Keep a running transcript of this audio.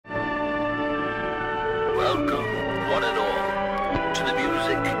Welcome, one and all, to the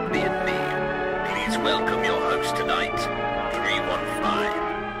Music B&B. Please welcome your host tonight, 315.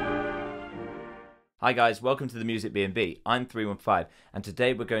 Hi guys, welcome to the Music B&B. I'm 315, and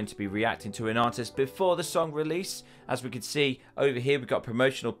today we're going to be reacting to an artist before the song release. As we can see over here, we've got a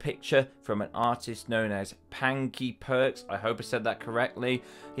promotional picture from an artist known as Pangky Perks. I hope I said that correctly.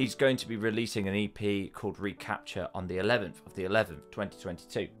 He's going to be releasing an EP called Recapture on the 11th of the 11th,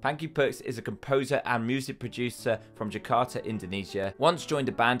 2022. Pangky Perks is a composer and music producer from Jakarta, Indonesia. Once joined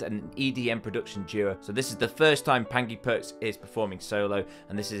a band and an EDM production duo, so this is the first time Pangky Perks is performing solo,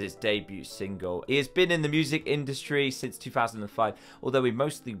 and this is his debut single. He has been in the music industry since 2005, although he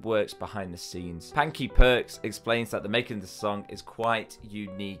mostly works behind the scenes. Pangky Perks explains that the making of the song is quite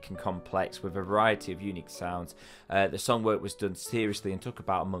unique and complex with a variety of unique sounds. The song work was done seriously and took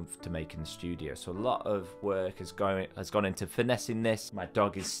about a month to make in the studio, so a lot of work has gone into finessing this. My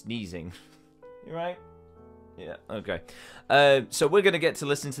dog is sneezing. You right? Yeah, okay. So we're going to get to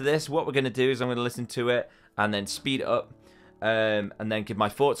listen to this. What we're going to do is I'm going to listen to it and then speed it up and then give my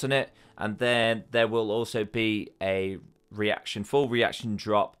thoughts on it, and then there will also be a full reaction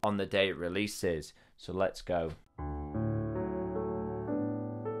drop on the day it releases. So let's go.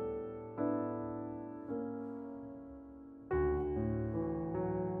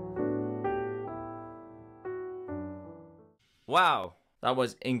 Wow, that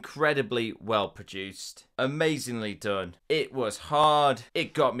was incredibly well produced. Amazingly done. It was hard.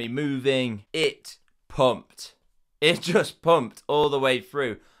 It got me moving. It pumped. It just pumped all the way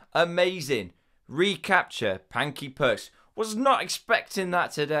through. Amazing. Recapture, Pangky Perks. Was not expecting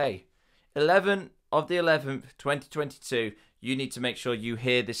that today. 11th of the 11th, 2022. You need to make sure you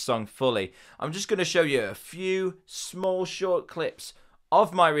hear this song fully. I'm just going to show you a few small short clips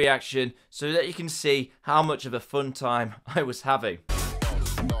of my reaction so that you can see how much of a fun time I was having.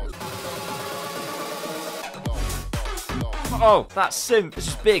 Oh, that synth. This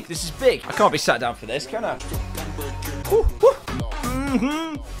is big. This is big. I can't be sat down for this, can I? Woo, woo.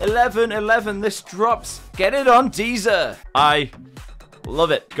 11, this drops. Get it on Deezer. I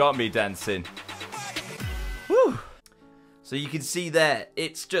love it. Got me dancing. Woo. So you can see there,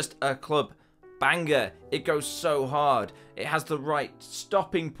 it's just a club banger. It goes so hard. It has the right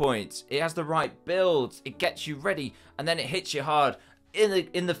stopping points. It has the right builds. It gets you ready, and then it hits you hard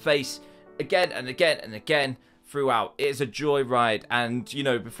in the face again and again and again throughout. It is a joyride, and you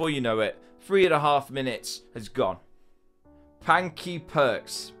know, before you know it, 3.5 minutes has gone. Pangky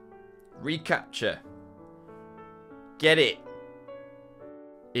Perks, Recapture. Get it.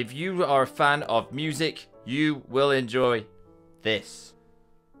 If you are a fan of music, you will enjoy this.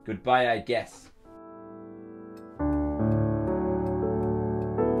 Goodbye, I guess.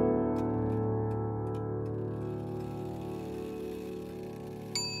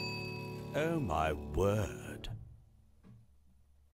 Oh my word.